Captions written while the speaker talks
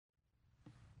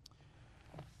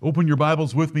Open your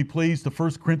Bibles with me, please, to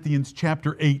 1 Corinthians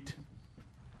chapter 8.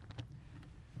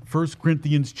 1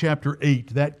 Corinthians chapter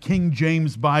 8, that King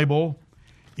James Bible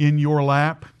in your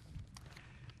lap,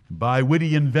 by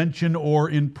witty invention or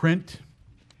in print,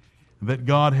 that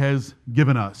God has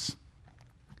given us.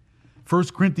 1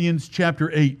 Corinthians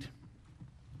chapter 8,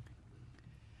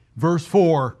 verse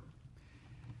 4.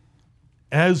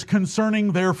 As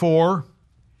concerning, therefore,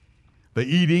 the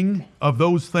eating of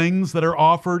those things that are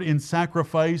offered in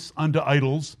sacrifice unto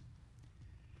idols,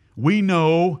 we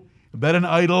know that an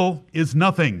idol is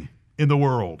nothing in the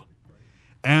world,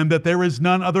 and that there is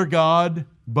none other God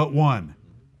but one.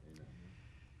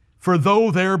 For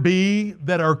though there be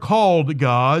that are called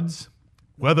gods,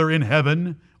 whether in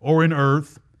heaven or in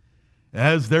earth,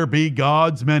 as there be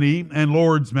gods many and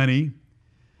lords many,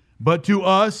 but to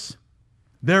us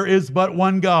there is but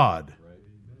one God,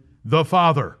 the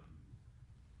Father,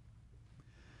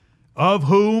 of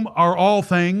whom are all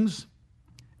things,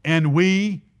 and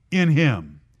we in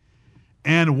him,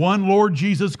 and one Lord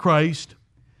Jesus Christ,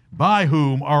 by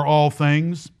whom are all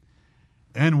things,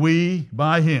 and we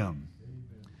by him.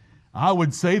 I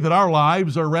would say that our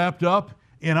lives are wrapped up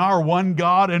in our one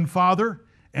God and Father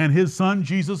and his Son,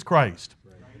 Jesus Christ,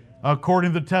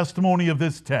 according to the testimony of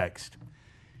this text.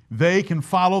 They can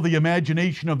follow the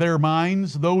imagination of their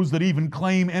minds, those that even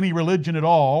claim any religion at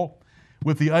all,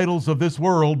 with the idols of this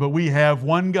world, but we have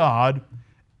one God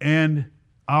and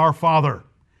our Father,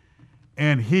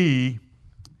 and he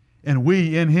and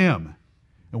we in him.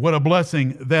 And what a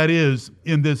blessing that is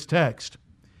in this text.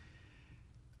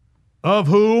 Of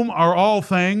whom are all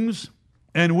things,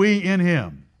 and we in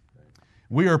him.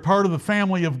 We are part of the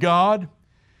family of God,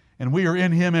 and we are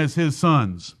in him as his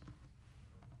sons.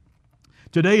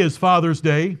 Today is Father's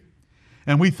Day,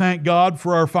 and we thank God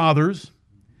for our fathers,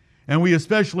 and we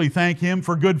especially thank him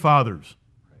for good fathers.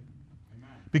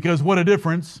 Because what a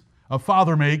difference a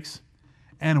father makes,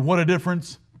 and what a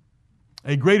difference,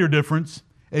 a greater difference,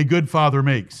 a good father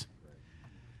makes.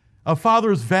 A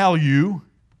father's value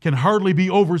can hardly be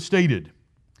overstated,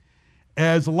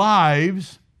 as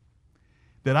lives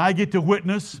that I get to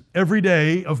witness every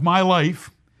day of my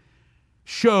life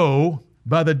show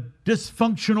by the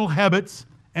dysfunctional habits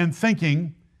and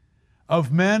thinking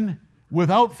of men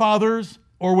without fathers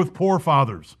or with poor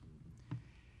fathers.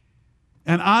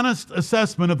 An honest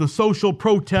assessment of the social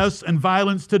protests and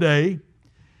violence today,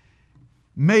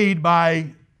 made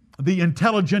by the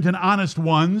intelligent and honest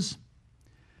ones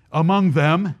among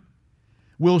them,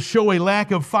 will show a lack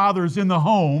of fathers in the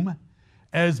home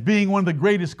as being one of the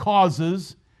greatest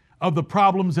causes of the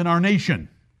problems in our nation.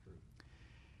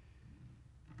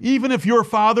 Even if your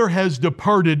father has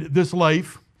departed this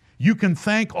life, you can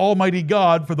thank Almighty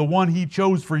God for the one he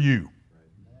chose for you.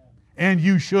 And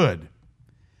you should.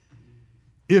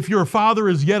 If your father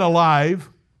is yet alive,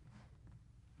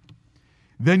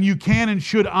 then you can and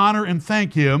should honor and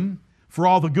thank him for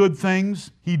all the good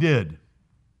things he did.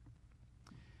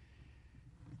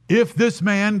 If this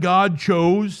man God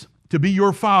chose to be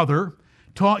your father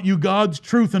taught you God's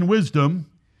truth and wisdom,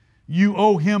 you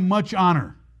owe him much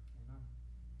honor.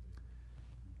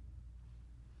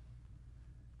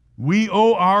 We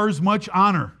owe ours much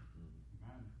honor,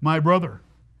 my brother.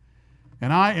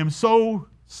 And I am so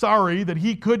sorry that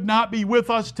he could not be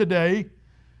with us today.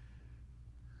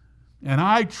 And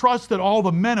I trust that all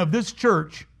the men of this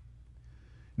church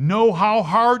know how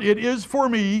hard it is for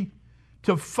me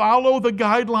to follow the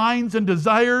guidelines and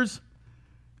desires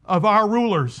of our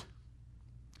rulers.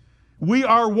 We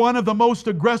are one of the most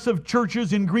aggressive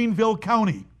churches in Greenville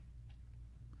County.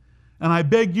 And I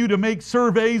beg you to make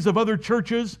surveys of other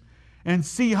churches and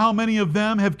see how many of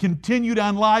them have continued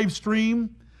on live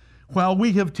stream while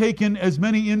we have taken as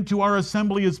many into our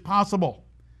assembly as possible.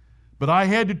 But I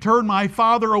had to turn my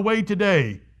father away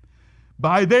today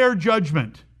by their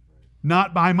judgment,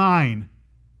 not by mine.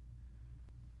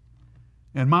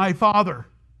 And my father,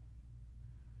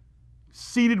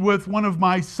 seated with one of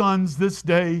my sons this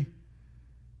day,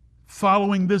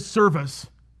 following this service,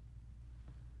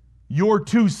 your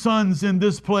two sons in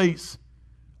this place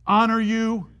honor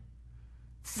you,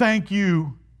 thank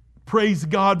you, praise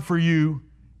God for you,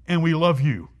 and we love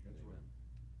you.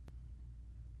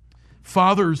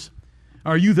 Fathers,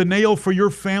 are you the nail for your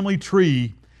family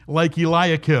tree like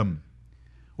Eliakim?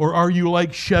 Or are you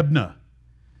like Shebna?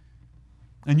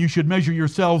 And you should measure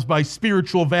yourselves by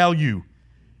spiritual value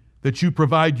that you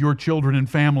provide your children and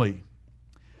family.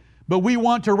 But we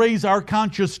want to raise our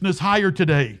consciousness higher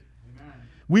today. Amen.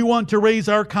 We want to raise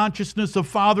our consciousness of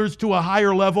fathers to a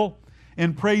higher level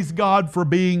and praise God for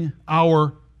being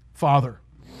our Father.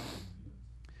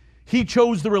 He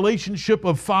chose the relationship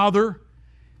of father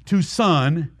to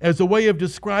son as a way of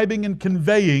describing and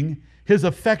conveying his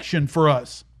affection for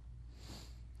us.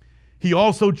 He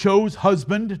also chose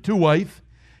husband to wife.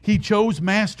 He chose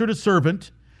master to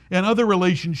servant and other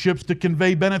relationships to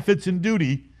convey benefits and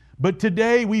duty. But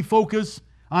today we focus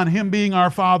on him being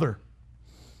our Father.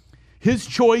 His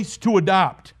choice to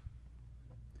adopt.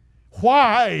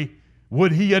 Why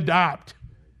would he adopt?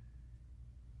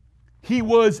 He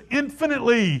was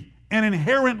infinitely and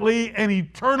inherently and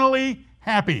eternally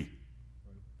happy.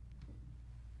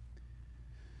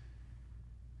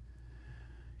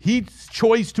 His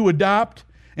choice to adopt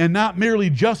and not merely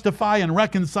justify and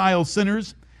reconcile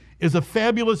sinners is a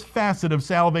fabulous facet of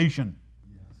salvation.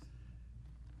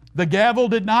 The gavel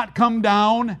did not come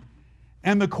down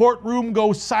and the courtroom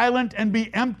go silent and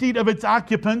be emptied of its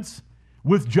occupants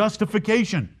with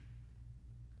justification.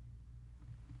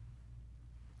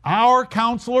 Our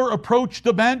counselor approached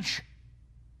the bench,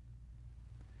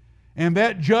 and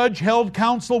that judge held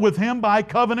counsel with him by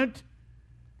covenant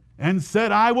and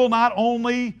said, I will not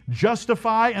only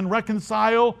justify and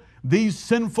reconcile these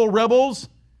sinful rebels,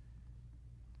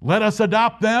 let us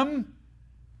adopt them.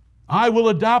 I will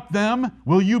adopt them.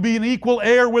 Will you be an equal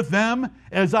heir with them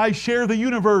as I share the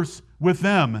universe with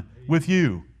them, with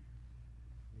you?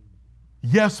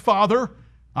 Yes, Father,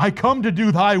 I come to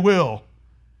do thy will,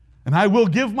 and I will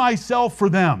give myself for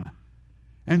them.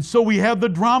 And so we have the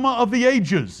drama of the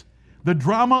ages, the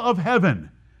drama of heaven,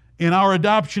 in our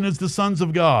adoption as the sons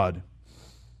of God.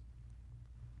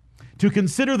 To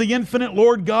consider the infinite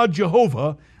Lord God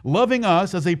Jehovah loving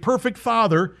us as a perfect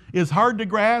Father is hard to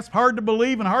grasp, hard to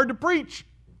believe, and hard to preach.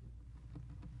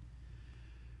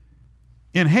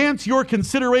 Enhance your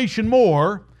consideration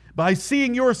more by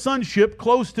seeing your sonship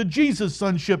close to Jesus'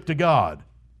 sonship to God.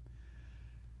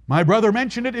 My brother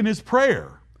mentioned it in his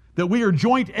prayer, that we are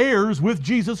joint heirs with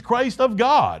Jesus Christ of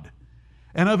God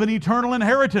and of an eternal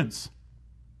inheritance.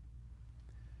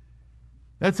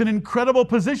 That's an incredible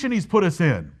position he's put us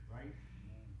in.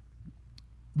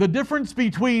 The difference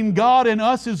between God and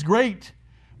us is great,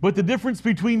 but the difference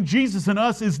between Jesus and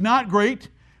us is not great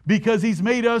because he's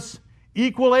made us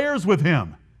equal heirs with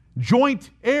him, joint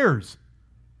heirs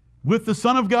with the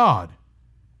Son of God.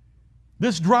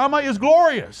 This drama is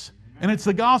glorious, and it's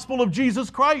the gospel of Jesus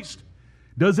Christ.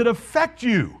 Does it affect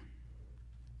you?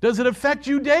 Does it affect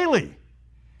you daily?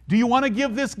 Do you want to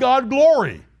give this God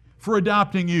glory for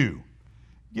adopting you?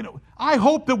 You know, I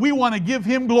hope that we want to give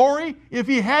him glory if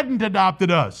he hadn't adopted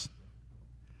us,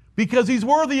 because he's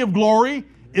worthy of glory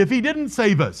if he didn't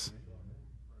save us.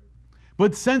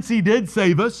 But since he did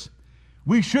save us,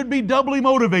 we should be doubly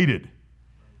motivated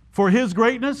for his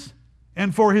greatness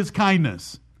and for his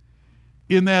kindness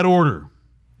in that order.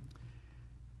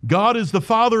 God is the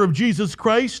Father of Jesus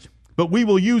Christ, but we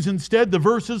will use instead the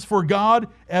verses for God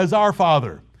as our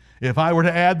Father. If I were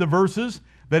to add the verses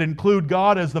that include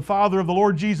God as the Father of the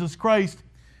Lord Jesus Christ,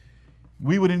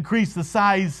 we would increase the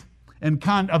size and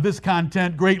of this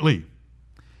content greatly.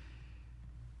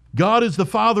 God is the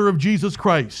Father of Jesus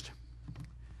Christ,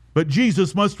 but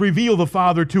Jesus must reveal the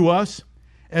Father to us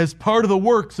as part of the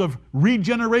works of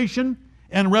regeneration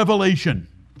and revelation.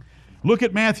 Look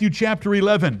at Matthew chapter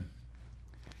 11.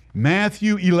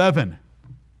 Matthew 11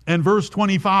 and verse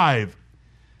 25.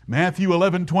 Matthew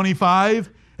 11:25.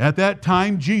 At that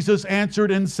time Jesus answered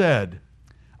and said,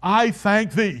 I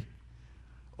thank thee,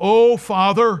 O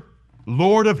Father,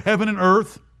 Lord of heaven and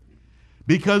earth,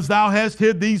 because thou hast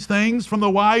hid these things from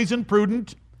the wise and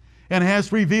prudent, and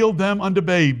hast revealed them unto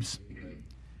babes.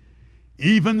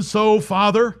 Even so,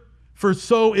 Father, for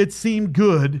so it seemed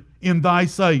good in thy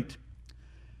sight.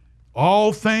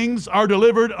 All things are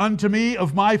delivered unto me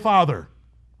of my Father.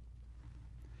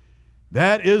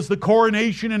 That is the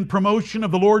coronation and promotion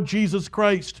of the Lord Jesus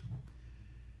Christ.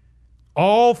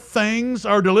 All things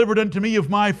are delivered unto me of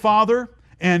my Father,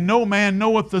 and no man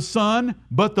knoweth the Son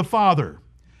but the Father.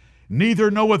 Neither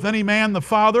knoweth any man the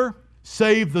Father,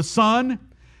 save the Son,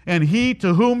 and he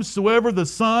to whomsoever the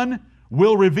Son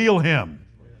will reveal him.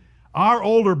 Our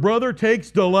older brother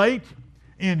takes delight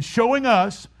in showing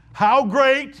us how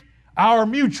great our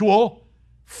mutual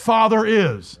Father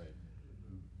is.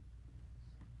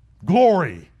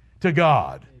 Glory to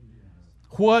God.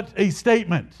 What a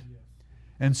statement.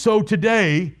 And so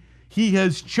today, he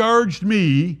has charged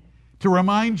me to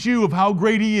remind you of how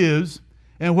great he is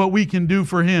and what we can do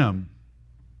for him.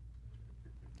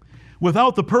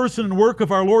 Without the person and work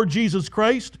of our Lord Jesus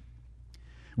Christ,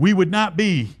 we would not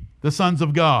be the sons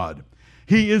of God.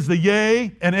 He is the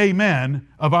yea and amen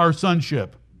of our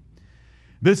sonship.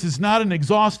 This is not an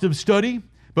exhaustive study,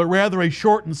 but rather a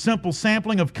short and simple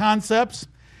sampling of concepts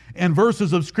and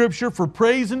verses of Scripture for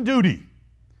praise and duty.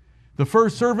 The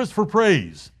first service for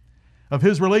praise of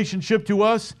His relationship to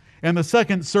us, and the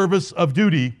second service of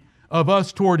duty of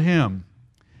us toward Him.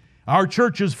 Our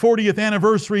church's 40th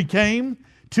anniversary came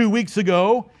 2 weeks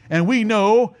ago, and we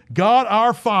know God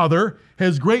our Father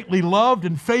has greatly loved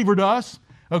and favored us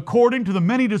according to the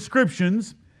many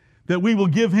descriptions that we will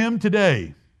give Him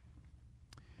today.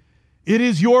 It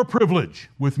is your privilege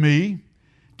with me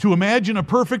to imagine a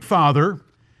perfect Father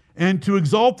and to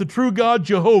exalt the true God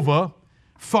Jehovah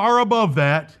far above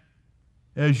that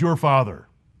as your Father.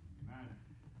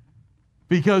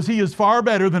 Because He is far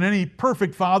better than any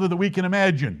perfect father that we can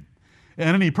imagine. And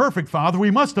any perfect father we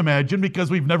must imagine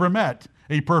because we've never met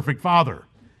a perfect father.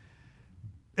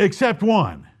 Except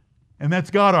one, and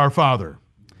that's God our Father.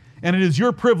 And it is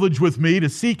your privilege with me to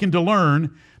seek and to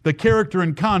learn the character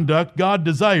and conduct God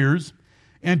desires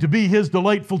and to be His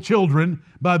delightful children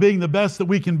by being the best that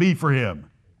we can be for Him.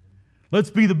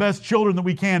 Let's be the best children that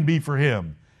we can be for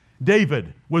Him.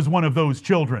 David was one of those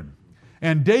children.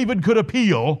 And David could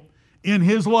appeal in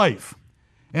his life.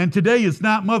 And today is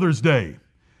not Mother's Day.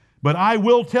 But I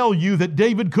will tell you that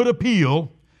David could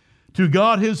appeal to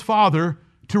God his Father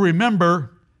to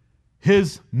remember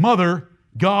his mother,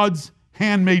 God's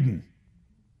handmaiden.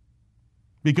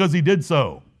 Because he did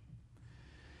so.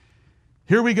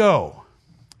 Here we go.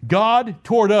 God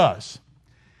toward us.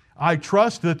 I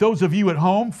trust that those of you at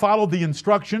home followed the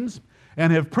instructions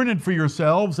and have printed for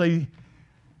yourselves a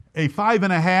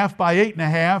 5.5 by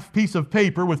 8.5 piece of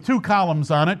paper with 2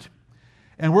 columns on it.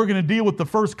 And we're going to deal with the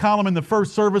first column in the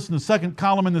first service and the second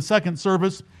column in the second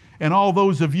service. And all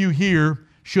those of you here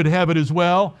should have it as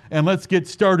well. And let's get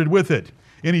started with it.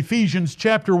 In Ephesians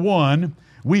chapter 1,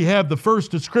 we have the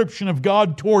first description of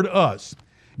God toward us.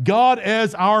 God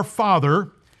as our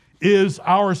Father is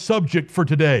our subject for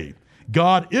today.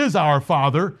 God is our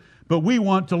Father, but we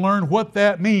want to learn what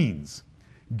that means.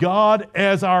 God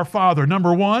as our Father.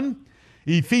 Number 1,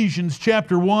 Ephesians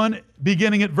chapter 1,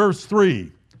 beginning at verse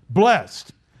 3.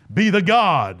 Blessed be the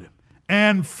God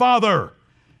and Father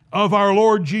of our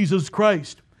Lord Jesus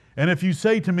Christ. And if you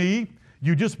say to me,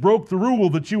 you just broke the rule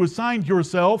that you assigned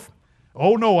yourself,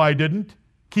 oh no, I didn't.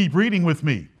 Keep reading with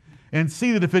me and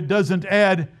see that if it doesn't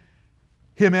add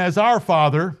Him as our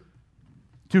Father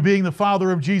to being the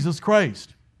Father of Jesus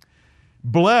Christ.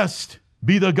 Blessed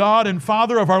be the God and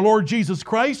Father of our Lord Jesus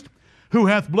Christ, who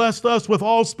hath blessed us with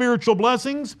all spiritual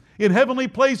blessings in heavenly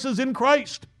places in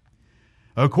Christ,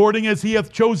 according as He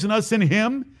hath chosen us in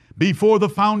Him before the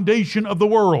foundation of the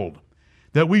world,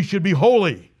 that we should be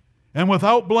holy and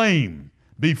without blame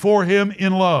before Him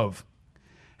in love,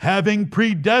 having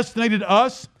predestinated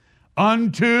us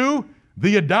unto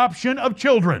the adoption of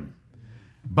children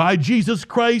by Jesus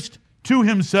Christ to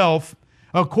Himself,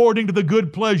 according to the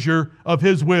good pleasure of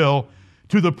His will,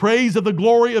 to the praise of the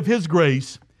glory of His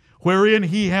grace, wherein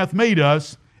He hath made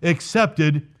us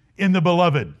accepted in the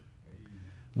Beloved.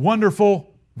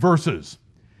 Wonderful verses.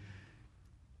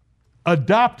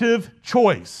 Adoptive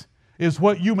choice is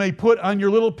what you may put on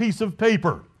your little piece of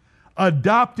paper.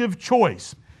 Adoptive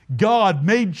choice. God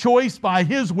made choice by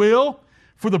His will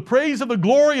for the praise of the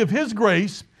glory of His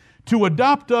grace to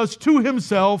adopt us to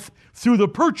Himself through the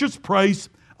purchase price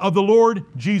of the Lord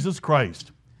Jesus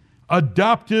Christ.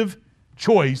 Adoptive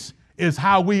choice is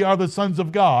how we are the sons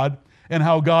of God and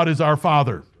how God is our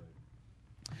Father.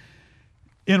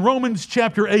 In Romans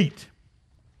chapter 8,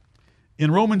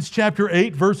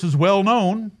 verses well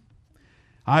known,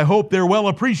 I hope they're well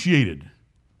appreciated.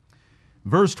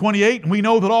 Verse 28, we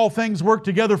know that all things work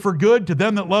together for good to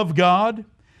them that love God,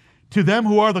 to them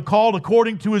who are the called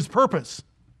according to His purpose.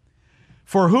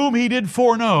 For whom He did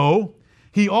foreknow,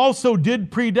 He also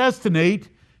did predestinate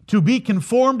to be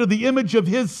conformed to the image of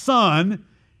His Son,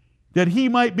 that He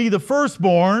might be the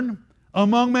firstborn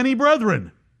among many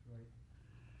brethren.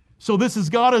 So this is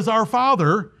God as our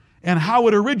Father and how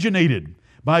it originated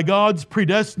by God's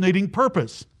predestinating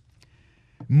purpose.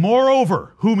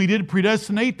 Moreover, whom He did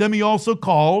predestinate, them He also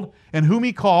called, and whom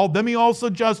He called, them He also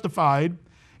justified,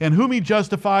 and whom He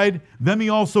justified, them He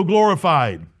also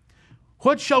glorified.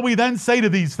 What shall we then say to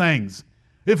these things?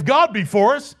 If God be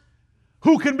for us,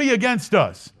 who can be against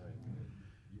us?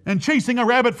 And chasing a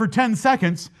rabbit for 10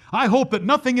 seconds, I hope that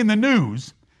nothing in the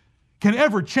news can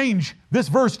ever change this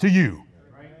verse to you.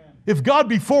 If God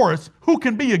be for us, who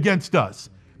can be against us?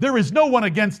 There is no one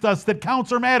against us that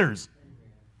counts or matters.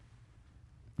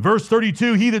 Verse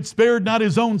 32, He that spared not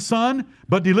His own Son,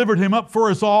 but delivered Him up for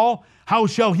us all, how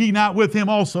shall He not with Him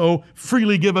also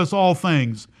freely give us all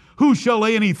things? Who shall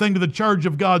lay anything to the charge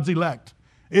of God's elect?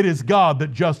 It is God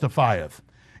that justifieth.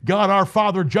 God our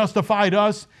Father justified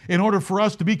us in order for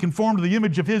us to be conformed to the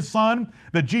image of His Son,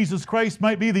 that Jesus Christ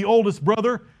might be the oldest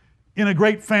brother in a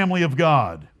great family of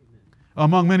God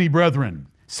among many brethren.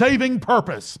 Saving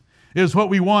purpose is what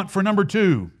we want for number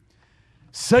 2.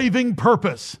 Saving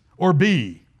purpose, or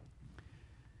B.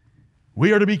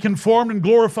 We are to be conformed and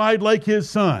glorified like His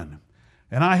Son.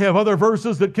 And I have other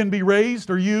verses that can be raised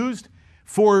or used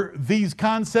for these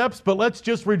concepts, but let's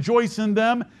just rejoice in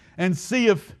them and see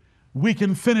if we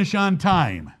can finish on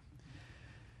time.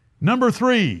 Number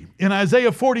 3, in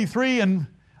Isaiah 43, and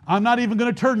I'm not even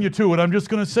going to turn you to it, I'm just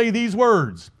going to say these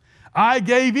words. I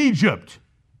gave Egypt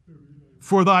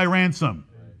for thy ransom.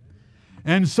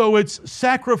 And so it's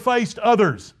sacrificed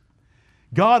others.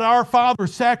 God our Father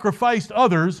sacrificed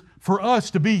others for us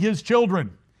to be His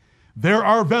children. There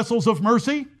are vessels of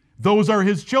mercy, those are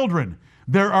His children.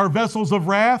 There are vessels of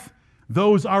wrath,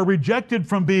 those are rejected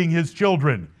from being His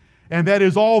children. And that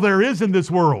is all there is in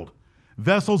this world.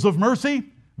 Vessels of mercy,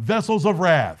 vessels of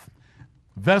wrath,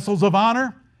 vessels of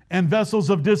honor, and vessels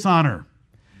of dishonor.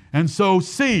 And so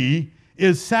C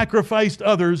is sacrificed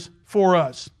others for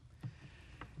us.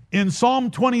 In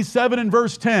Psalm 27 and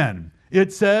verse 10,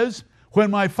 it says, when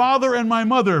my father and my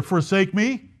mother forsake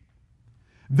me,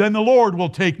 then the Lord will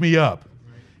take me up.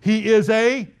 He is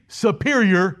a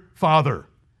superior Father.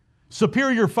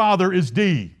 Superior Father is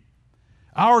D.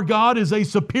 Our God is a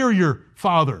superior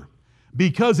Father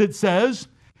because it says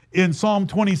in Psalm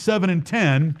 27 and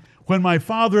 10, when my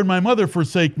father and my mother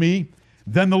forsake me,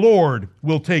 then the Lord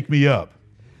will take me up.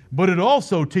 But it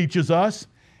also teaches us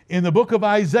in the book of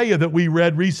Isaiah that we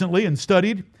read recently and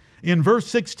studied, in verse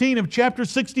 16 of chapter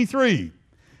 63,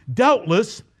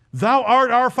 doubtless thou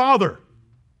art our father,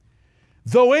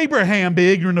 though Abraham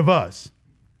be ignorant of us.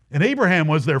 And Abraham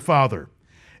was their father.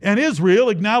 And Israel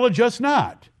acknowledge us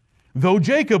not, though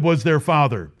Jacob was their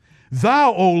father.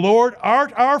 Thou, O Lord,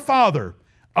 art our Father,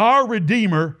 our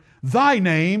Redeemer. Thy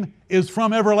name is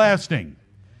from everlasting.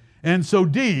 And so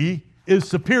D is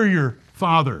superior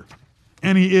Father,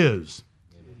 and He is.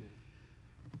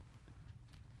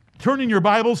 Turn in your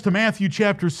Bibles to Matthew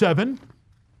chapter 7,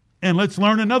 and let's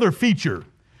learn another feature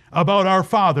about our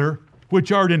Father,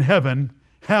 which art in heaven,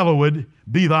 hallowed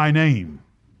be thy name.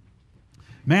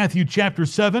 Matthew chapter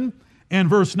 7 and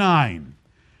verse 9.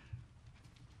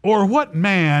 Or what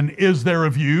man is there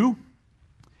of you,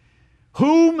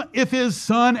 whom if his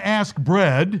son ask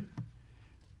bread,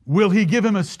 will he give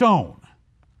him a stone?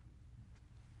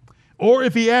 Or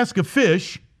if he ask a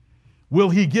fish,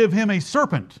 will he give him a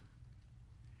serpent?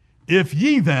 If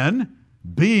ye then,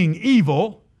 being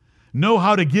evil, know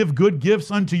how to give good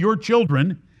gifts unto your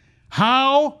children,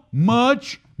 how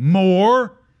much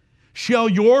more shall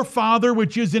your Father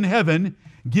which is in heaven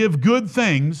give good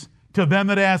things to them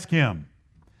that ask Him?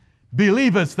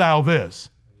 Believest thou this?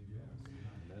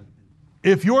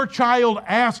 If your child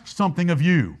asks something of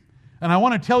you, and I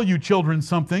want to tell you children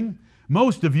something,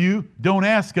 most of you don't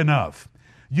ask enough.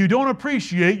 You don't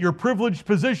appreciate your privileged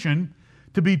position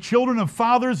to be children of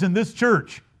fathers in this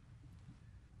church.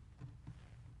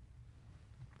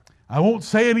 I won't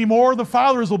say any more. The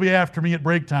fathers will be after me at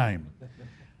break time.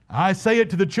 I say it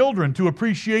to the children to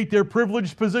appreciate their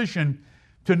privileged position,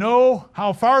 to know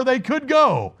how far they could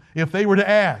go if they were to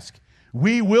ask.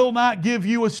 We will not give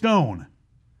you a stone.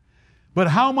 But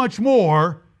how much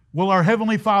more will our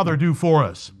Heavenly Father do for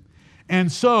us?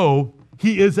 And so,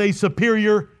 He is a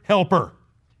superior helper.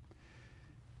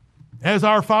 As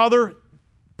our Father,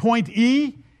 point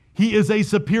E, He is a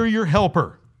superior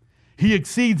helper. He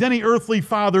exceeds any earthly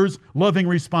father's loving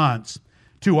response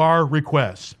to our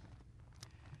requests.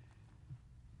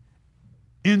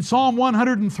 In Psalm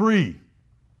 103,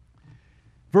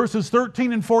 verses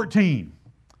 13 and 14,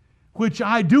 which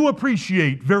I do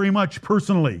appreciate very much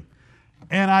personally,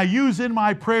 and I use in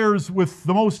my prayers with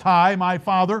the Most High, my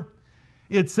Father,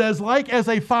 it says, like as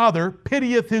a father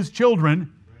pitieth his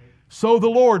children, so the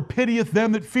Lord pitieth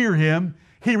them that fear Him.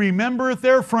 He remembereth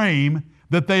their frame,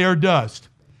 that they are dust.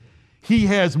 He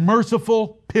has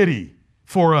merciful pity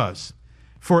for us.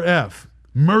 For F,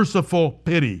 merciful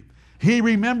pity. He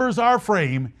remembers our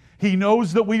frame. He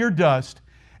knows that we are dust.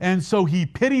 And so He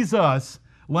pities us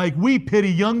like we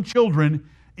pity young children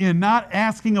in not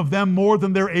asking of them more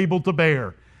than they're able to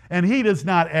bear. And He does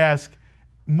not ask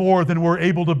more than we're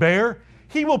able to bear.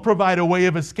 He will provide a way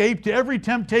of escape to every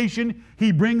temptation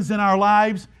He brings in our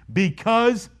lives,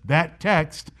 because that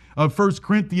text of 1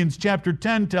 Corinthians chapter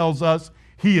 10 tells us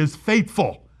He is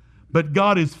faithful. But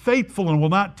God is faithful and will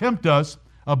not tempt us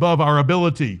above our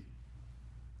ability.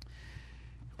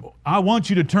 I want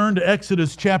you to turn to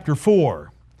Exodus chapter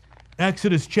 4.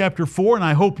 Exodus chapter 4, and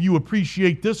I hope you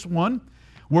appreciate this one.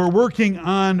 We're working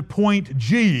on point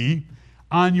G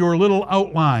on your little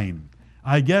outline.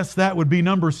 I guess that would be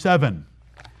number 7.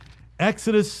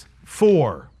 Exodus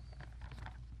 4.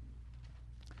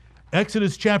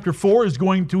 Exodus chapter 4 is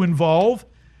going to involve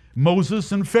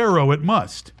Moses and Pharaoh. It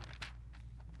must.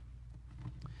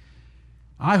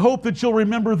 I hope that you'll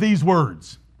remember these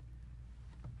words.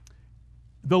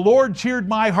 The Lord cheered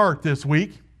my heart this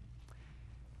week.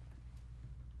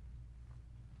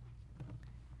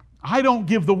 I don't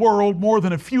give the world more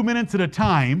than a few minutes at a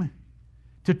time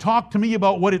to talk to me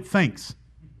about what it thinks.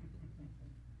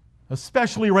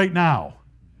 Especially right now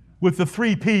with the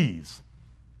 3 Ps,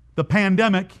 the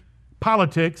pandemic,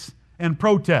 politics, and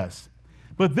protests.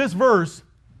 But this verse,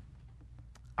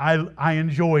 I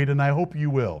enjoyed, and I hope you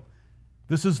will.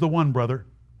 This is the one, brother.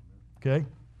 Okay?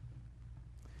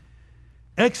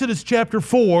 Exodus chapter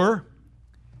 4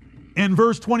 and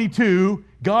verse 22,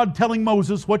 God telling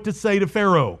Moses what to say to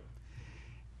Pharaoh.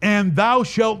 And thou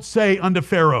shalt say unto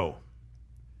Pharaoh,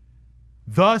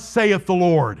 Thus saith the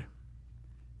Lord,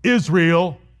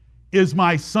 Israel is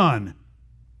my son,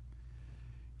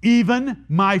 even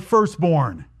my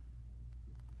firstborn.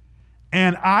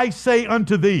 And I say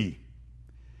unto thee,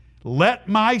 Let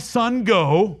my son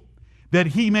go, that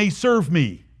he may serve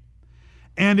me.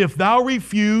 And if thou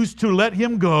refuse to let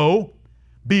him go,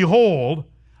 behold,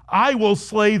 I will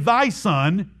slay thy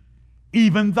son,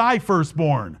 even thy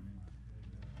firstborn.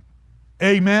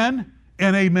 Amen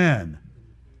and amen.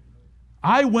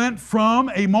 I went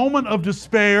from a moment of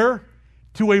despair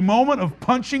to a moment of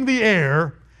punching the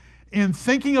air in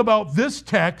thinking about this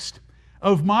text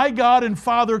of my God and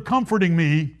Father comforting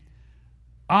me.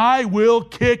 I will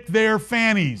kick their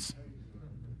fannies.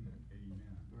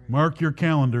 Mark your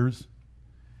calendars.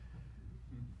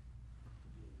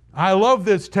 I love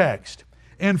this text.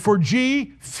 And for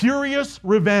G, furious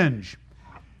revenge.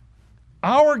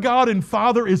 Our God and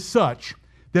Father is such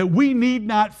that we need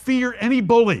not fear any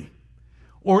bully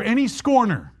or any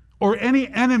scorner or any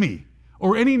enemy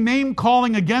or any name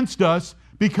calling against us,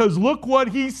 because look what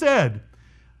he said.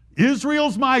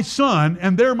 Israel's my son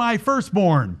and they're my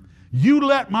firstborn. You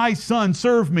let my son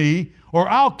serve me, or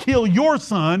I'll kill your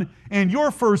son and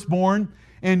your firstborn.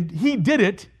 And he did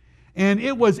it. And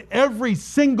it was every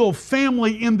single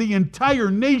family in the entire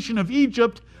nation of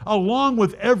Egypt, along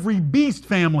with every beast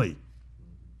family,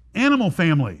 animal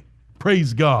family.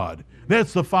 Praise God.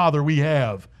 That's the Father we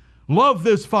have. Love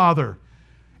this Father.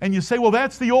 And you say, well,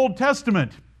 that's the Old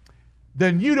Testament.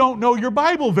 Then you don't know your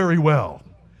Bible very well.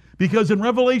 Because in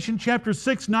Revelation chapter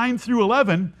 6, 9 through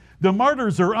 11, the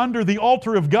martyrs are under the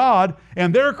altar of God,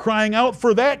 and they're crying out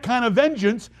for that kind of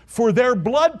vengeance, for their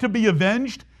blood to be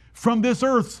avenged from this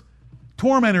earth's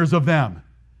tormentors of them.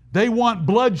 They want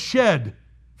blood shed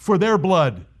for their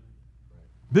blood.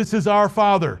 This is our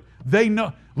Father. They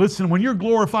know. Listen, when you're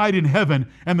glorified in heaven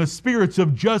and the spirits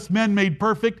of just men made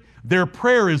perfect, their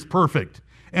prayer is perfect.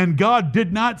 And God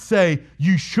did not say,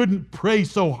 you shouldn't pray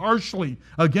so harshly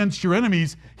against your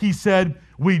enemies. He said,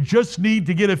 we just need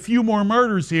to get a few more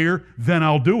martyrs here, then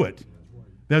I'll do it.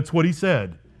 That's what he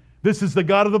said. This is the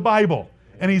God of the Bible,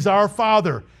 and he's our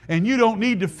Father. And you don't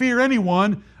need to fear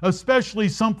anyone, especially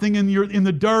something in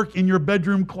the dark in your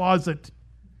bedroom closet.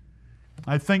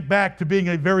 I think back to being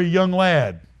a very young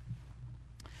lad.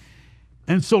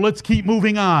 And so let's keep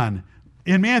moving on.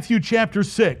 In Matthew chapter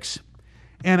 6,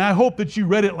 and I hope that you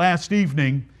read it last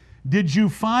evening, did you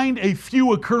find a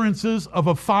few occurrences of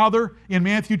a father in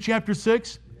Matthew chapter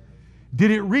 6?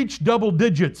 Did it reach double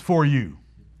digits for you?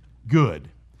 Good.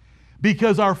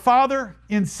 Because our Father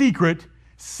in secret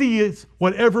sees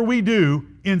whatever we do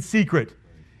in secret.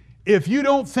 If you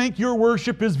don't think your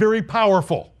worship is very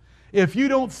powerful, if you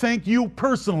don't think you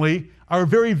personally are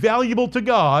very valuable to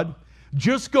God,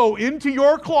 just go into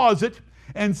your closet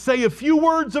and say a few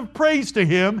words of praise to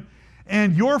Him,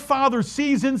 and your Father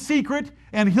sees in secret,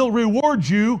 and He'll reward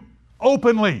you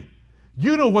openly.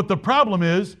 You know what the problem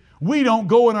is. We don't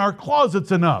go in our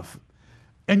closets enough.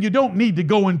 And you don't need to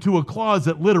go into a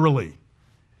closet literally.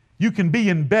 You can be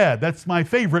in bed. That's my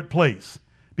favorite place,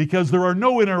 because there are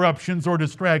no interruptions or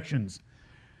distractions.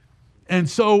 And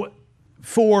so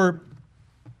for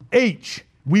H,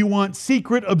 we want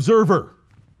secret observer,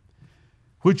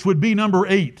 which would be number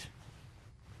 8.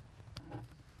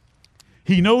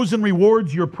 He knows and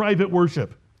rewards your private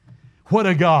worship. What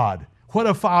a God. What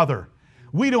a Father.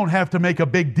 We don't have to make a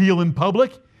big deal in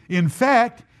public. In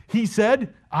fact, He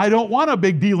said, I don't want a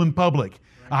big deal in public.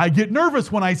 I get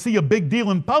nervous when I see a big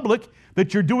deal in public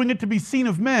that you're doing it to be seen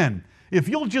of men. If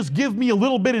you'll just give me a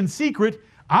little bit in secret,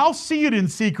 I'll see it in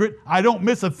secret. I don't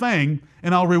miss a thing,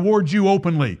 and I'll reward you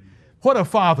openly. What a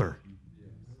Father.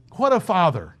 What a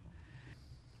Father.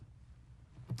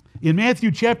 In Matthew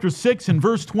chapter 6 and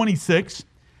verse 26,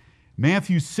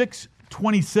 Matthew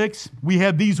 6:26, we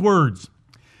have these words.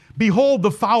 Behold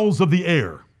the fowls of the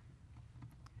air.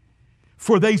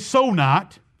 For they sow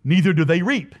not, neither do they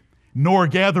reap, nor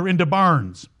gather into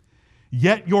barns.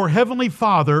 Yet your heavenly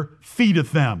Father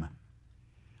feedeth them.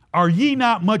 Are ye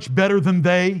not much better than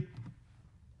they?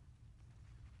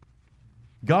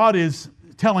 God is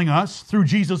telling us through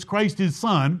Jesus Christ, His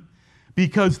Son,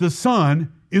 because the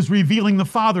Son is revealing the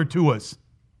Father to us.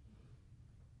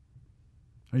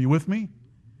 Are you with me?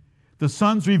 The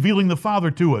Son's revealing the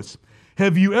Father to us.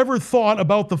 Have you ever thought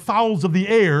about the fowls of the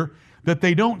air, that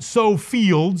they don't sow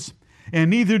fields,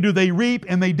 and neither do they reap,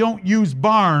 and they don't use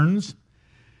barns,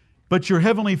 but your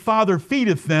heavenly Father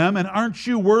feedeth them, and aren't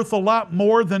you worth a lot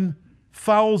more than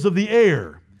fowls of the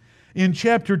air? In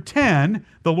chapter 10,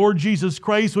 the Lord Jesus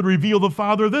Christ would reveal the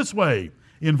Father this way,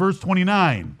 in verse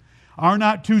 29. Are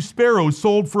not 2 sparrows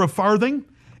sold for a farthing?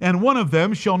 And one of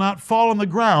them shall not fall on the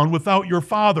ground without your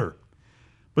Father.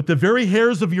 But the very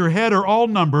hairs of your head are all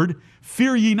numbered.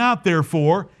 Fear ye not,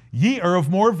 therefore, ye are of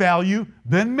more value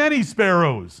than many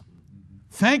sparrows.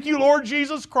 Thank you, Lord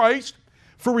Jesus Christ,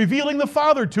 for revealing the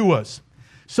Father to us.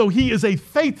 So He is a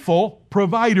faithful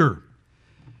provider.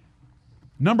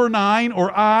 Number 9,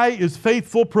 or I, is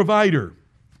faithful provider.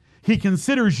 He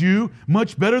considers you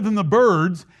much better than the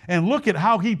birds, and look at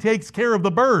how He takes care of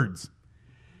the birds.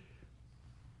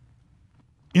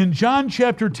 In John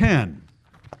chapter 10,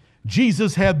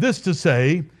 Jesus had this to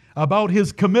say about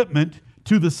His commitment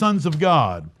to the sons of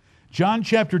God. John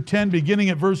chapter 10, beginning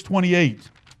at verse 28.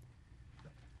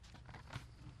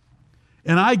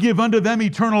 And I give unto them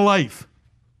eternal life.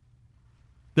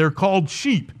 They're called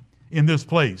sheep in this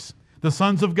place, the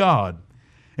sons of God.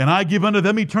 And I give unto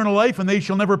them eternal life, and they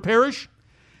shall never perish,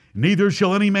 neither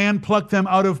shall any man pluck them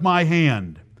out of my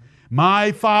hand.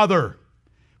 My Father,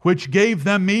 which gave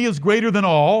them me, is greater than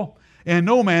all, and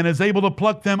no man is able to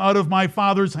pluck them out of my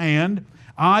Father's hand.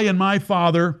 I and my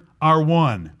Father are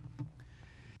one.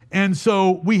 And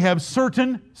so we have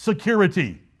certain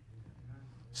security.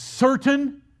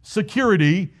 Certain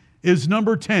security is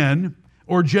number 10,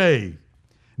 or J.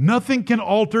 Nothing can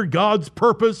alter God's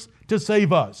purpose to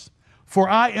save us. For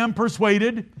I am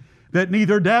persuaded that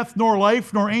neither death, nor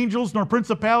life, nor angels, nor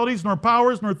principalities, nor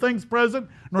powers, nor things present,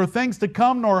 nor things to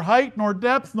come, nor height, nor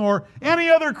depth, nor any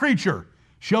other creature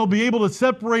shall be able to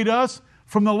separate us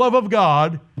from the love of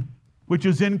God, which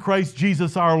is in Christ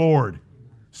Jesus our Lord.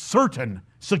 Certain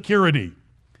security.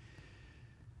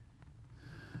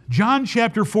 John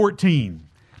chapter 14.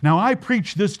 Now I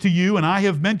preach this to you, and I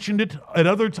have mentioned it at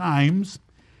other times.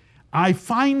 I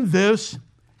find this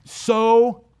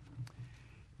so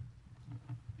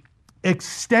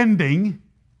extending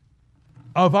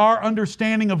of our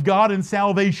understanding of God and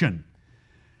salvation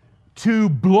to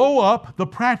blow up the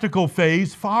practical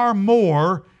phase far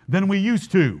more than we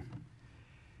used to.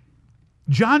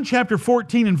 John chapter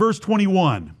 14 and verse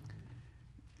 21.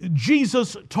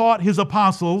 Jesus taught His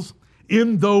apostles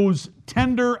in those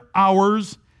tender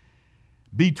hours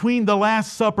between the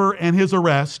Last Supper and His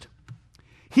arrest,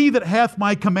 He that hath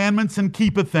my commandments and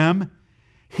keepeth them,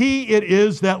 he it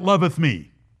is that loveth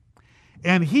me.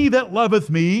 And he that loveth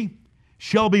me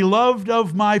shall be loved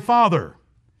of my Father.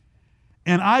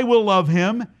 And I will love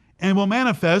him and will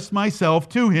manifest myself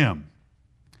to him.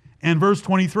 And verse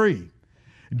 23.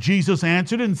 Jesus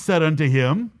answered and said unto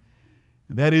him,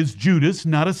 that is Judas,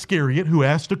 not Iscariot, who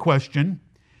asked a question,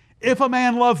 if a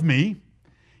man love me,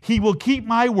 he will keep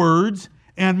my words,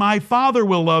 and my Father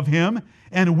will love him,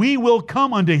 and we will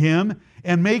come unto him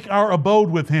and make our abode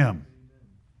with him.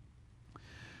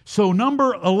 So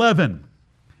number 11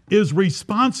 is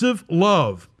responsive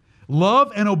love.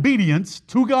 Love and obedience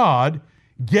to God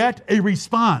get a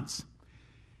response.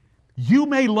 You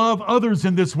may love others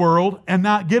in this world and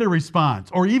not get a response,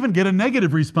 or even get a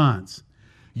negative response.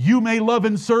 You may love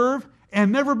and serve and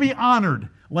never be honored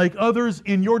like others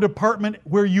in your department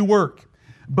where you work.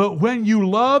 But when you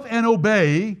love and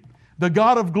obey the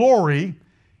God of glory,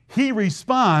 He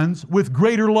responds with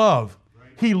greater love.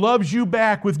 He loves you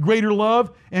back with greater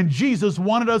love, and Jesus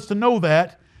wanted us to know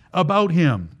that about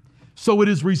Him. So it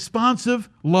is responsive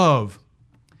love.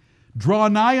 Draw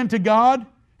nigh unto God,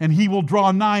 and He will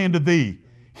draw nigh unto thee.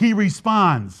 He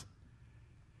responds.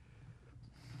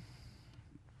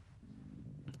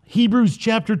 Hebrews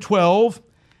chapter 12,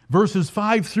 verses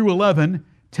 5 through 11,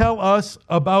 tell us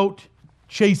about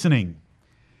chastening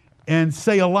and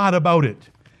say a lot about it.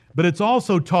 But it's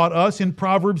also taught us in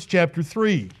Proverbs chapter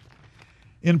 3.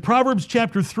 In Proverbs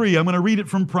chapter 3, I'm going to read it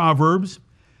from Proverbs,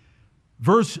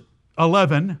 verse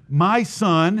 11, my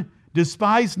son,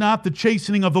 despise not the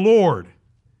chastening of the Lord,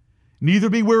 neither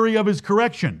be weary of His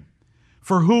correction.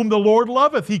 For whom the Lord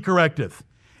loveth, He correcteth,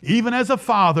 even as a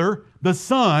father, the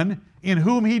son in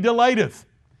whom He delighteth.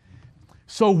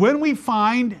 So when we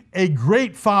find a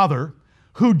great Father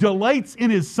who delights in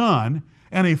his Son,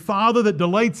 and a Father that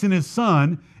delights in his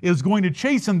Son is going to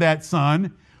chasten that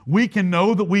Son, we can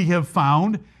know that we have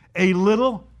found a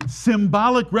little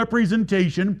symbolic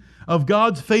representation of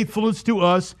God's faithfulness to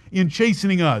us in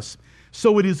chastening us.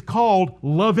 So it is called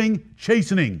loving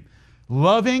chastening.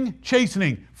 Loving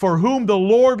chastening. For whom the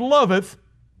Lord loveth,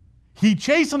 he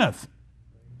chasteneth.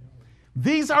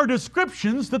 These are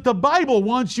descriptions that the Bible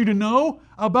wants you to know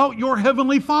about your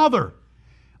Heavenly Father.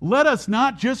 Let us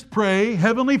not just pray,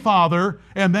 Heavenly Father,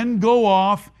 and then go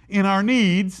off in our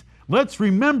needs. Let's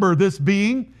remember this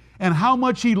being and how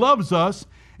much he loves us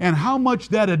and how much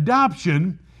that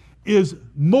adoption is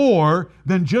more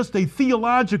than just a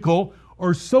theological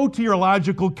or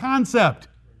soteriological concept.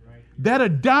 That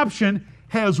adoption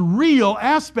has real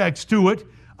aspects to it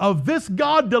of this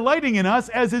God delighting in us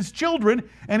as his children,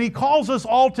 and he calls us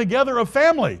all together a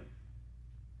family.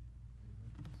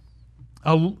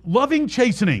 A loving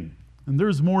chastening. And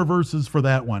there's more verses for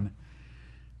that one.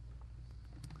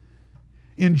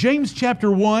 In James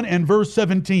chapter 1 and verse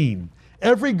 17,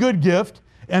 every good gift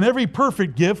and every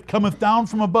perfect gift cometh down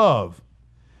from above,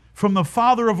 from the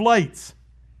Father of lights,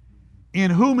 in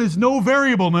whom is no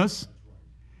variableness,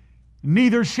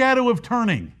 neither shadow of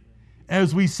turning,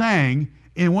 as we sang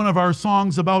in one of our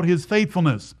songs about his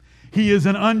faithfulness. He is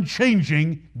an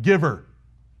unchanging giver.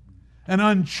 An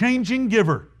unchanging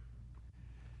giver.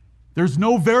 There's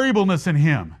no variableness in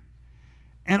him.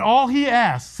 And all he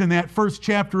asks in that first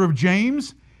chapter of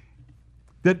James,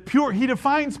 he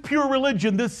defines pure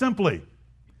religion this simply.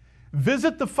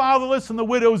 Visit the fatherless and the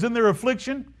widows in their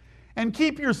affliction, and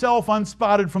keep yourself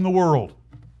unspotted from the world.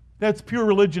 That's pure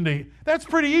religion. That's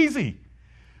pretty easy.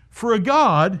 For a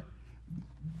God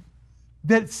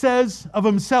that says of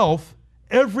himself,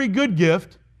 every good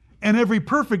gift and every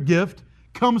perfect gift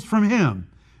comes from him.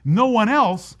 No one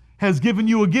else has given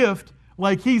you a gift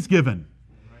like he's given.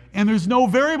 And there's no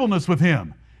variableness with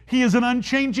him. He is an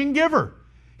unchanging giver.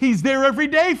 He's there every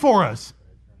day for us.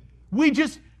 Do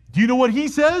you know what he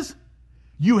says?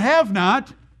 You have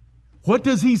not. What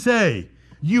does he say?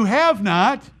 You have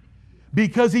not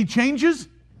because he changes?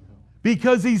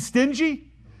 Because he's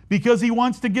stingy? Because he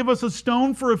wants to give us a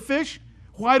stone for a fish?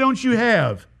 Why don't you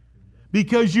have?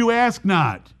 Because you ask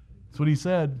not. That's what he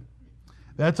said.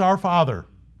 That's our Father.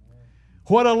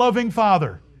 What a loving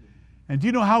Father. And do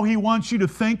you know how he wants you to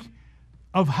think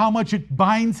of how much it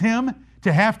binds him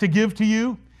to have to give to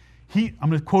you? I'm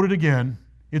going to quote it again.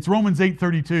 It's Romans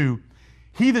 8:32.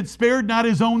 He that spared not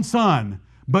his own Son,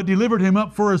 but delivered him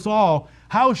up for us all,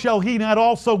 how shall he not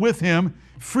also with him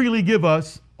freely give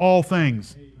us all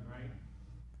things?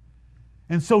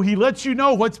 And so he lets you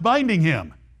know what's binding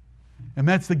him. And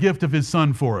that's the gift of his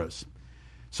Son for us.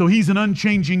 So he's an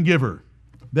unchanging giver.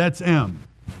 That's M.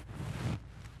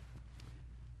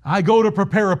 I go to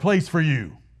prepare a place for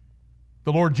you,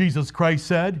 the Lord Jesus Christ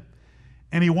said.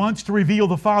 And he wants to reveal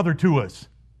the Father to us.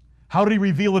 How did he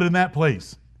reveal it in that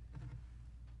place?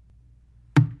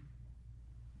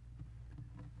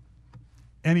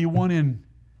 Anyone in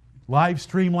live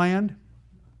stream land?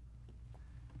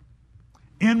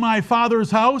 In my Father's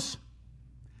house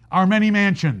are many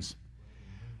mansions.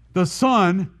 The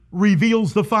Son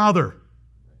reveals the Father.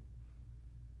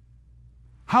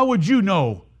 How would you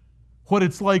know what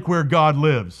it's like where God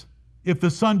lives if the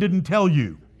Son didn't tell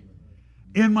you?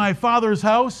 In my Father's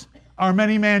house are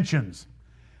many mansions.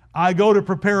 I go to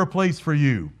prepare a place for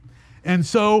you. And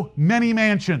so, many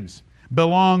mansions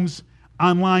belongs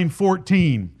on line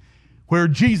 14, where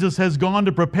Jesus has gone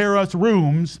to prepare us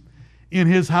rooms in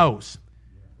his house.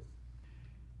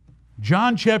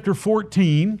 John chapter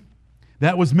 14,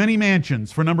 that was many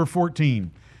mansions for number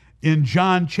 14. In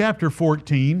John chapter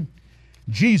 14,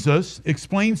 Jesus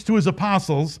explains to his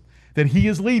apostles that he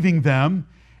is leaving them,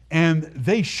 and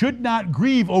they should not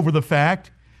grieve over the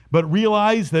fact, but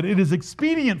realize that it is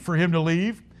expedient for him to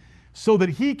leave so that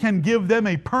he can give them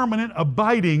a permanent,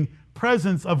 abiding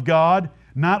presence of God,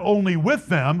 not only with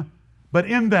them, but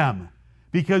in them.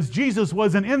 Because Jesus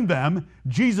wasn't in them,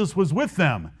 Jesus was with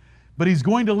them. But he's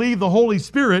going to leave the Holy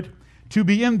Spirit to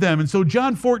be in them. And so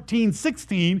John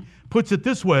 14:16 puts it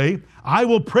this way, I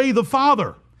will pray the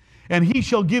Father, and he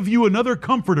shall give you another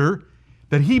comforter,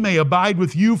 that he may abide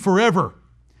with you forever,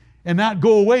 and not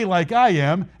go away like I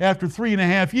am after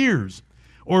 3.5 years.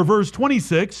 Or verse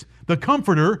 26, the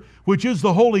Comforter, which is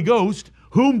the Holy Ghost,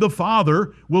 whom the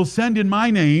Father will send in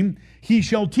my name, he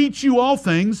shall teach you all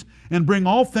things, and bring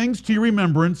all things to your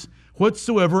remembrance,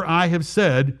 whatsoever I have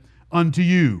said unto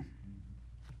you.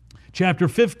 Chapter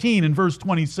 15 and verse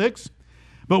 26,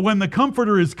 but when the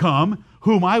Comforter is come,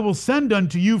 whom I will send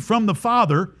unto you from the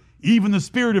Father, even the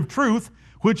Spirit of truth,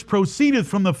 which proceedeth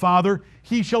from the Father,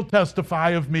 he shall testify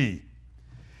of me.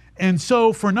 And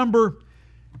so for number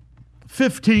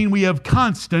 15, we have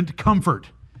constant comfort.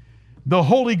 The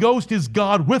Holy Ghost is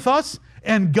God with us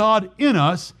and God in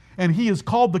us, and he is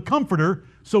called the Comforter,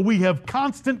 so we have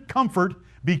constant comfort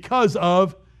because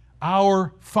of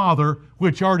our Father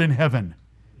which art in heaven.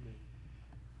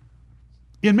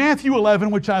 In Matthew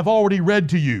 11, which I've already read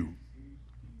to you,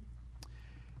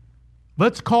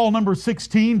 let's call number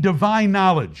 16 divine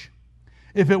knowledge.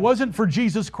 If it wasn't for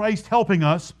Jesus Christ helping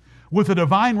us with a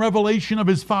divine revelation of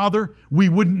his Father, we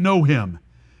wouldn't know him.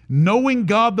 Knowing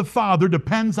God the Father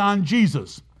depends on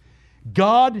Jesus.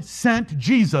 God sent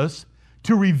Jesus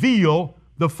to reveal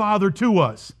the Father to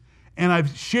us. And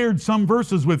I've shared some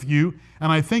verses with you,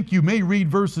 and I think you may read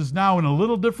verses now in a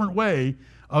little different way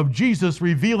of Jesus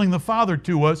revealing the Father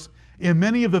to us in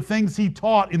many of the things he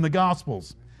taught in the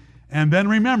Gospels. And then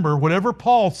remember, whatever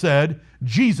Paul said,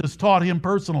 Jesus taught him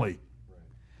personally.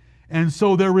 And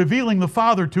so they're revealing the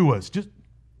Father to us.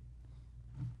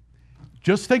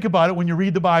 Just think about it when you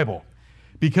read the Bible,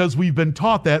 because we've been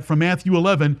taught that from Matthew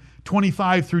 11,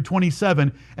 25 through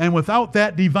 27, and without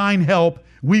that divine help,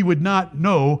 we would not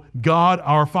know God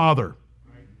our Father.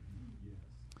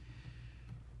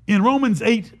 In Romans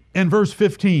 8 and verse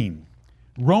 15,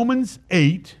 Romans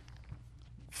 8,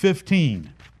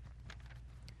 15.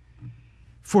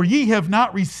 For ye have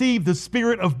not received the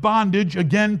spirit of bondage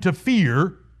again to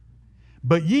fear,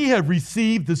 but ye have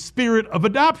received the spirit of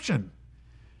adoption,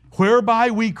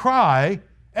 whereby we cry,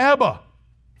 Abba,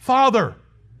 Father.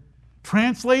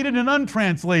 Translated and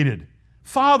untranslated.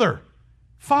 Father,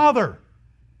 Father.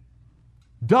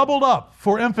 Doubled up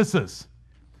for emphasis.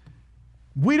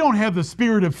 We don't have the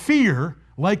spirit of fear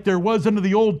like there was under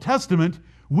the Old Testament.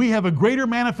 We have a greater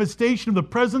manifestation of the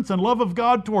presence and love of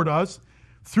God toward us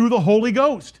through the Holy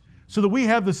Ghost, so that we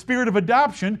have the spirit of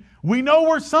adoption. We know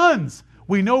we're sons.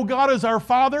 We know God is our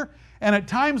Father, and at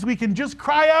times we can just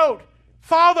cry out,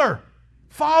 Father,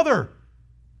 Father.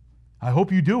 I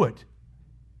hope you do it.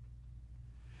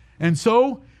 And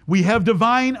so we have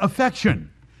divine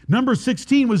affection. Number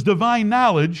 16 was divine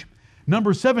knowledge.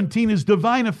 Number 17 is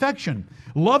divine affection.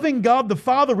 Loving God the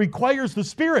Father requires the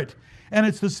Spirit, and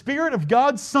it's the Spirit of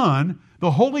God's Son,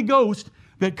 the Holy Ghost,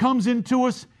 that comes into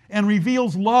us and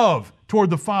reveals love toward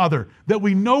the Father, that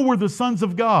we know we're the sons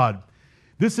of God.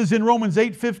 This is in Romans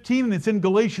 8:15, and it's in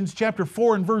Galatians chapter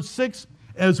 4 and verse 6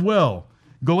 as well.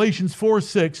 Galatians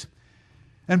 4:6.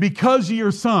 And because ye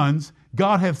are sons,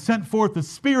 God hath sent forth the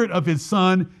Spirit of his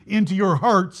Son into your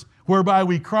hearts, whereby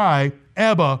we cry,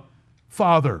 Abba,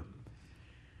 Father.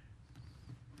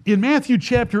 In Matthew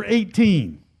chapter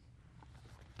 18,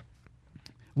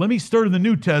 let me start in the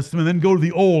New Testament and then go to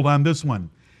the Old on this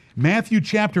one. Matthew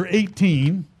chapter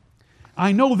 18.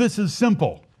 I know this is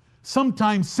simple.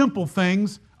 Sometimes simple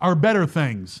things are better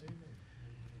things.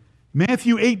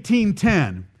 Matthew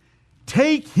 18:10.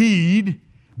 Take heed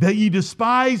that ye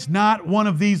despise not one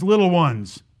of these little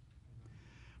ones.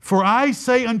 For I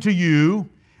say unto you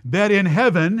that in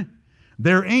heaven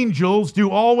their angels do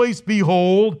always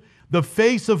behold the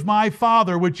face of my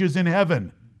Father which is in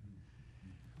heaven.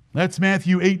 That's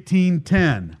Matthew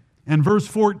 18:10. And verse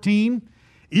 14.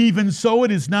 Even so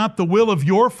it is not the will of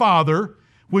your Father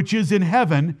which is in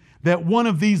heaven that one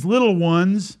of these little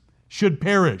ones should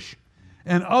perish.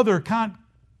 And other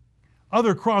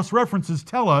cross-references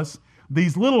tell us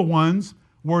these little ones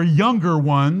were younger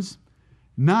ones,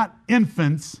 not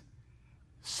infants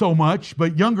so much,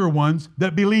 but younger ones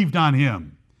that believed on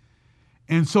him.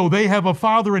 And so they have a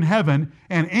Father in heaven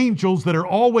and angels that are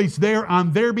always there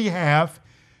on their behalf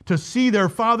to see their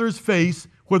Father's face,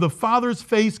 where the Father's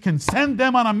face can send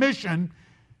them on a mission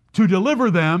to deliver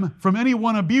them from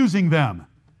anyone abusing them.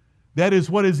 That is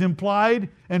what is implied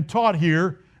and taught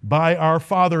here by our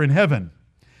Father in heaven.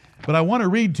 But I want to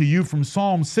read to you from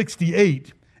Psalm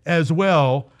 68 as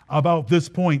well about this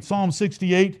point. Psalm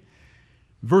 68,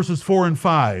 verses 4 and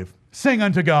 5. Sing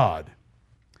unto God.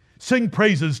 Sing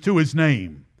praises to his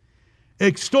name.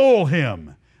 Extol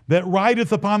him that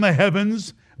rideth upon the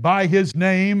heavens by his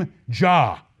name,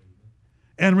 Jah.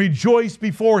 And rejoice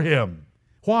before him.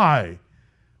 Why?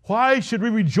 Why should we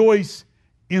rejoice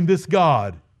in this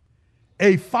God?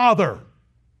 A Father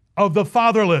of the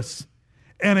fatherless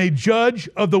and a judge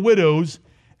of the widows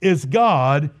is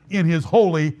God in his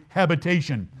holy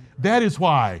habitation. That is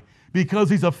why. Because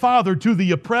he's a father to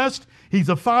the oppressed, he's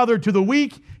a father to the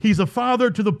weak, he's a father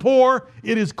to the poor.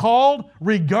 It is called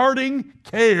regarding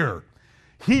care.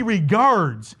 He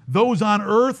regards those on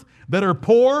earth that are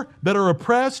poor, that are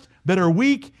oppressed, that are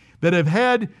weak, that have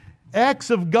had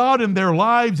acts of God in their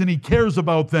lives, and he cares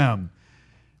about them.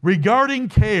 Regarding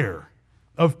care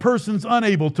of persons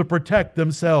unable to protect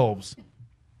themselves.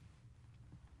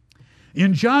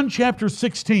 In John chapter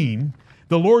 16,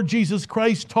 the Lord Jesus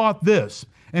Christ taught this,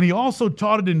 and he also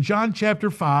taught it in John chapter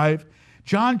 5,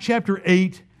 John chapter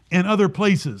 8, and other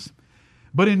places.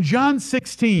 But in John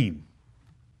 16,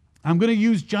 I'm going to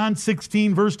use John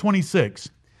 16, verse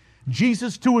 26.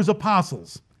 Jesus to his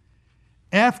apostles,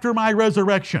 after my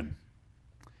resurrection,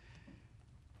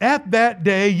 at that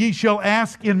day ye shall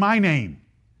ask in my name.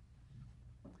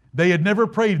 They had never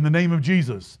prayed in the name of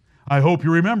Jesus. I hope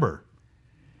you remember.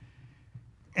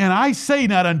 And I say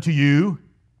not unto you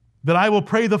that I will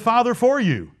pray the Father for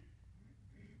you,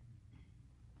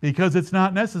 because it's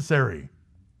not necessary.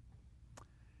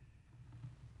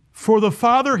 For the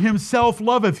Father himself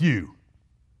loveth you,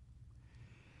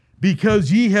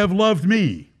 because ye have loved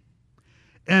me,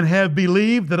 and have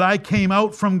believed that I came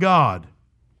out from God.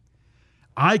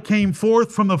 I came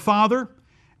forth from the Father,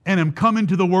 and am come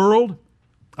into the world.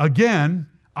 Again,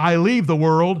 I leave the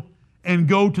world, and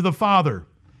go to the Father.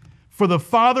 For the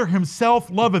Father himself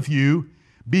loveth you,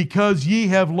 because ye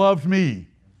have loved me.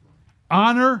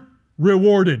 Honor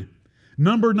rewarded.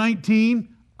 Number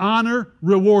 19, honor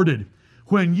rewarded.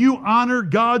 When you honor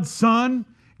God's Son,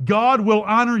 God will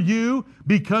honor you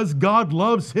because God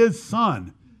loves his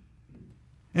Son.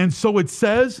 And so it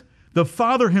says, the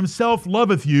Father himself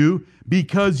loveth you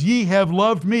because ye have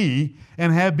loved me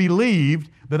and have believed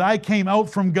that I came out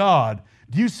from God.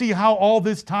 Do you see how all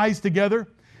this ties together?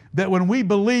 That when we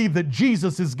believe that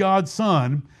Jesus is God's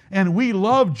Son and we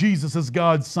love Jesus as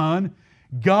God's Son,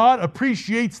 God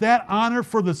appreciates that honor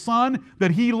for the Son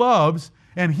that he loves,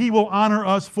 and he will honor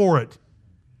us for it.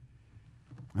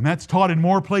 And that's taught in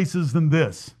more places than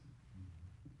this.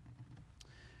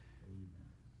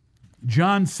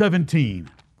 John 17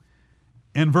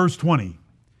 and verse 20.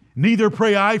 Neither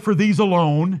pray I for these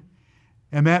alone,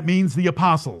 and that means the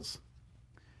apostles.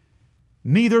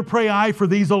 Neither pray I for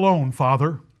these alone,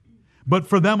 Father, but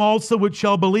for them also which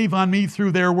shall believe on me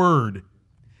through their word,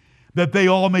 that they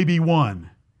all may be one,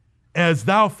 as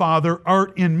thou, Father,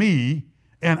 art in me,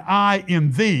 and I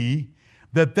in thee,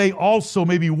 that they also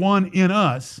may be one in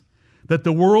us, that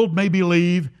the world may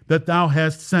believe that thou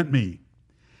hast sent me.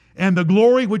 And the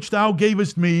glory which thou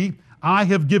gavest me, I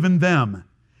have given them,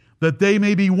 that they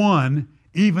may be one,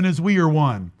 even as we are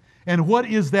one. And what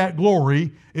is that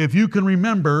glory? If you can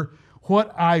remember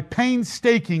what I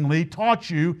painstakingly taught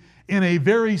you in a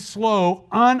very slow,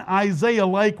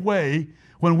 un-Isaiah-like way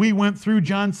when we went through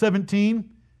John 17?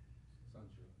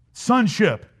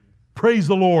 Sonship. Praise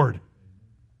the Lord.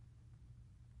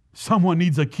 Someone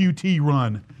needs a QT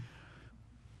run.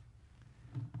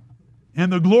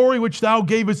 And the glory which thou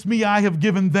gavest me I have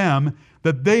given them,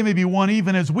 that they may be one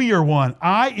even as we are one.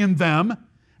 I in them,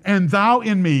 and thou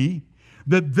in me,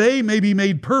 that they may be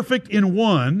made perfect in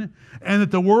one, and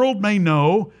that the world may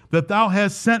know that thou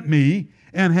hast sent me,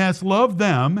 and hast loved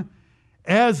them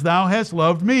as thou hast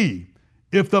loved me.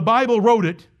 If the Bible wrote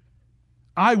it,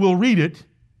 I will read it,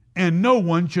 and no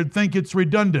one should think it's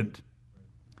redundant,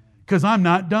 because I'm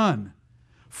not done.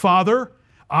 Father,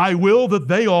 I will that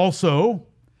they also,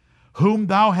 whom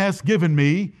thou hast given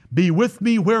me, be with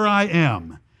me where I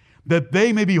am, that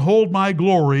they may behold my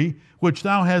glory, which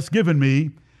thou hast given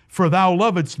me, for thou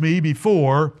lovedst me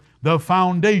before the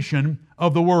foundation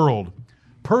of the world.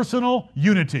 Personal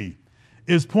unity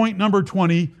is point number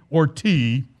 20, or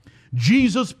T.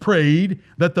 Jesus prayed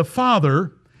that the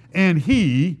Father and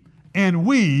he and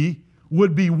we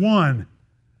would be one.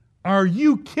 Are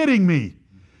you kidding me?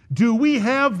 Do we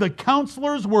have the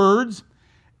counselor's words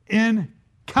in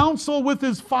counsel with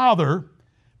his Father,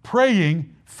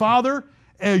 praying, Father,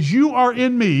 as you are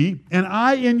in me and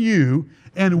I in you,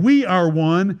 and we are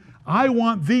one, I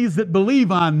want these that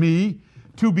believe on me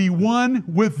to be one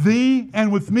with thee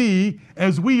and with me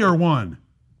as we are one.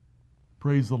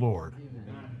 Praise the Lord.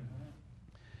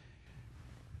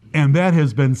 And that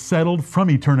has been settled from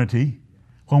eternity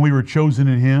when we were chosen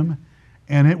in him,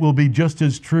 and it will be just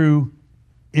as true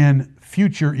in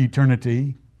future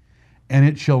eternity, and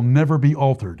it shall never be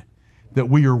altered, that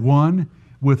we are one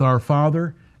with our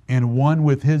Father and one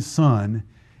with his Son,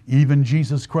 even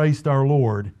Jesus Christ our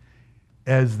Lord.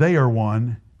 As they are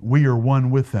one, we are one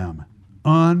with them.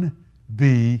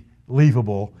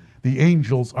 Unbelievable. The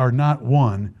angels are not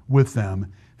one with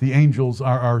them. The angels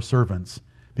are our servants,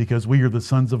 because we are the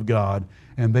sons of God,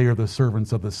 and they are the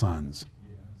servants of the sons.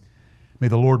 May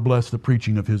the Lord bless the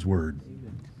preaching of his word.